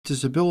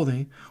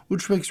disability,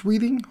 which makes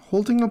reading,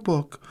 holding a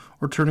book,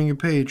 or turning a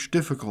page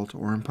difficult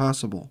or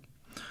impossible.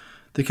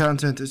 The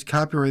content is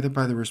copyrighted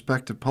by the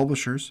respective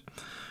publishers.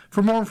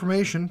 For more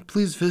information,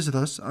 please visit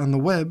us on the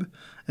web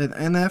at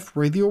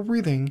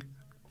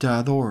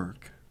nfradioreading.org.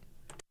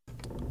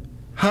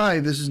 Hi,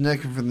 this is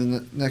Nick, and for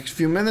the next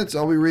few minutes,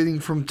 I'll be reading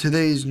from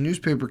today's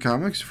newspaper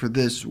comics for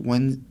this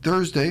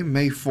Thursday,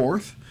 May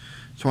 4th,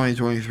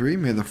 2023.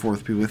 May the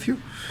 4th be with you.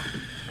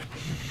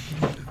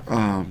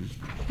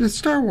 It's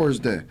Star Wars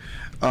Day.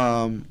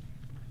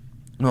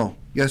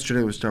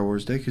 Yesterday was Star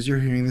Wars Day because you're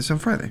hearing this on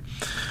Friday.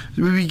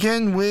 So we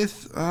begin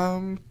with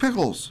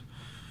Pickles.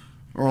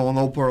 Earl and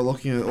Opal are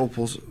looking at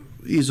Opal's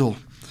easel.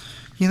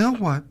 You know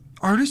what?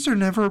 Artists are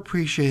never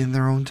appreciated in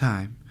their own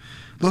time.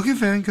 Look at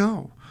Van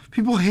Gogh.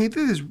 People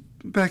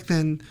back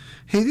then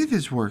hated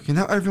his work, and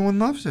now everyone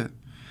loves it.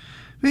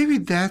 Maybe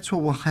that's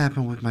what will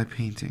happen with my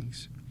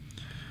paintings.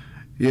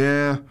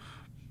 Yeah,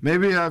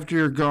 maybe after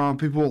you're gone,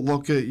 people will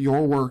look at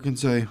your work and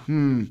say,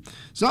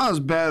 it's not as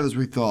bad as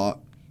we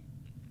thought.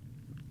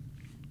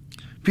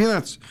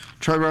 Peanuts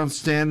try around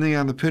standing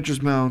on the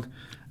pitcher's mound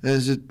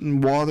as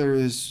water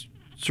is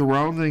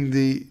surrounding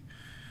the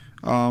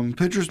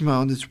pitcher's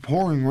mound. It's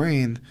pouring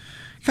rain.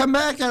 Come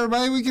back,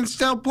 everybody. We can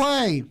still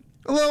play.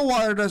 A little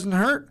water doesn't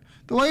hurt.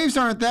 The waves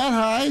aren't that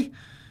high.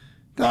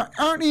 There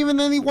aren't even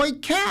any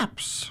white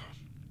caps.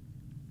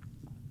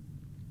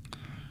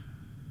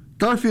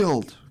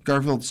 Garfield's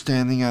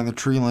standing on the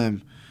tree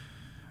limb.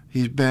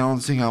 He's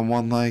balancing on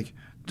one leg.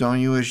 Don't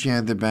you wish you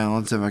had the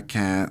balance of a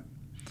cat?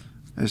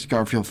 As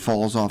Garfield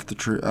falls off the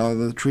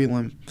tree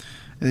limb.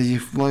 As he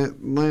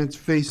lands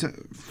face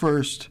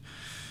first,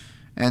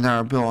 and our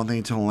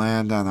ability to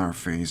land on our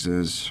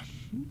faces.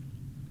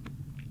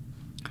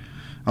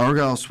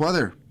 Argyle's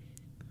sweater.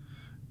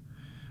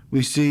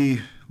 We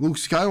see Luke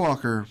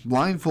Skywalker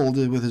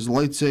blindfolded with his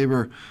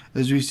lightsaber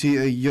as we see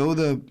a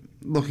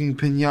Yoda-looking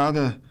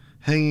piñata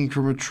hanging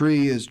from a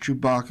tree as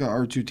Chewbacca,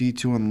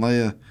 R2-D2, and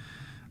Leia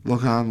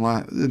look on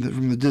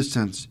from the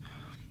distance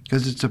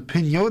because it's a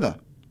piñata.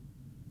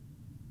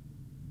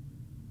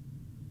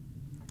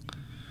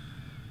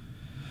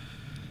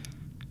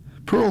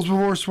 Pearls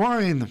before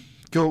swine.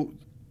 Goat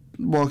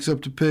walks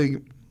up to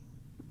Pig.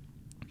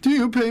 Do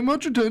you pay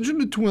much attention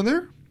to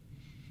Twitter?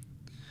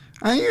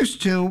 I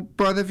used to,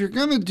 but if you're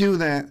going to do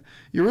that,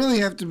 you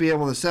really have to be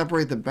able to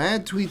separate the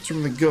bad tweets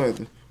from the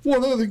good.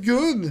 What are the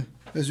good?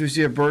 As we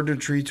see a bird in a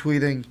tree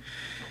tweeting.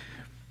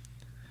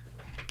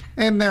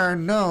 And there are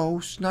no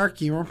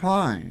snarky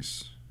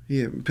replies.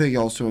 Pig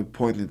also had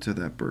pointed to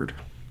that bird.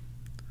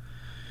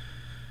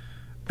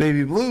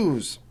 Baby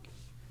Blues.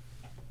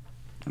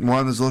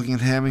 One is looking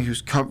at Hammy,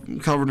 who's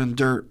covered in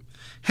dirt.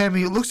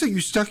 Hammy, it looks like you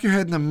stuck your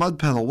head in a mud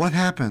puddle. What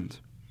happened?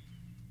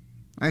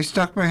 I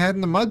stuck my head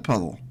in a mud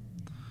puddle.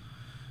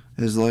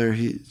 Is later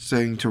he's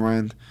saying to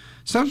Ren,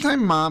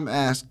 sometimes Mom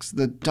asks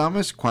the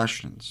dumbest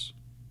questions.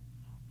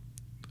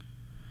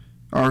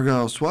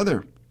 Argyle's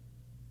sweater.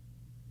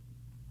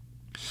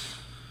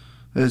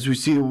 As we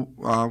see,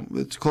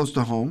 it's close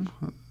to home,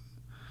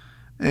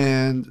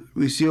 and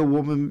we see a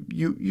woman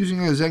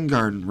using a Zen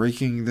garden,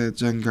 raking the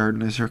Zen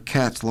garden as her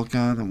cats look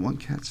on, and one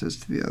cat says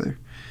to the other,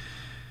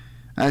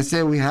 I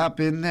say we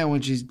hop in there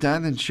when she's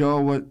done and show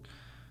her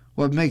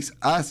what makes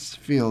us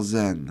feel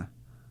Zen.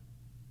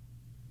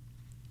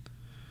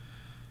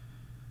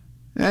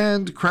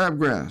 And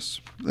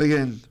Crabgrass.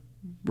 Again,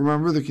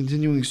 remember the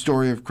continuing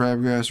story of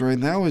Crabgrass right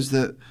now is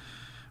that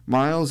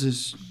Miles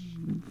is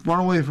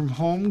run away from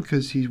home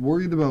because he's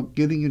worried about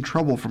getting in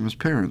trouble from his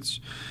parents.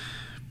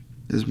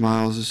 As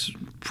Miles is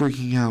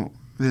freaking out.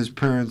 His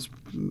parents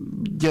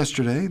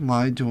yesterday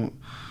lied to him.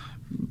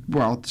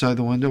 Were outside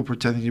the window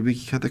pretending to be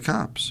the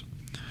cops.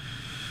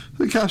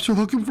 The cops are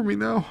looking for me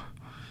now.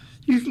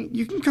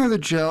 You can go to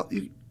jail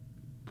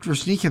for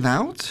sneaking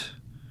out?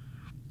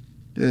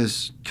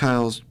 As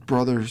Kyle's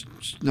brother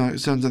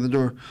sends on the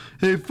door.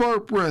 Hey,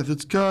 fart breath,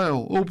 it's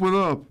Kyle. Open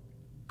up.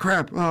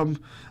 Crap,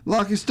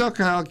 lock is stuck,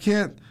 Kyle. I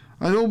can't.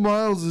 I know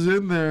Miles is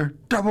in there.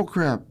 Double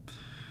crap.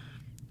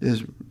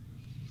 His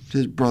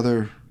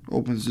brother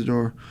opens the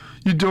door.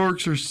 You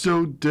dorks are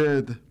so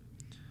dead.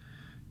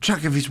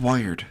 Check if he's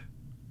wired.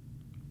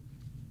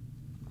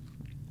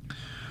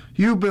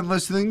 You've been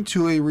listening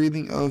to a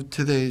reading of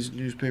today's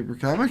newspaper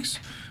comics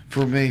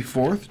for May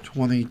 4th,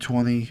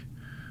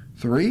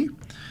 2023.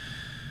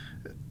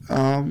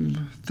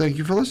 Thank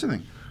you for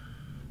listening.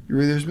 Your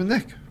reader's been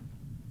Nick.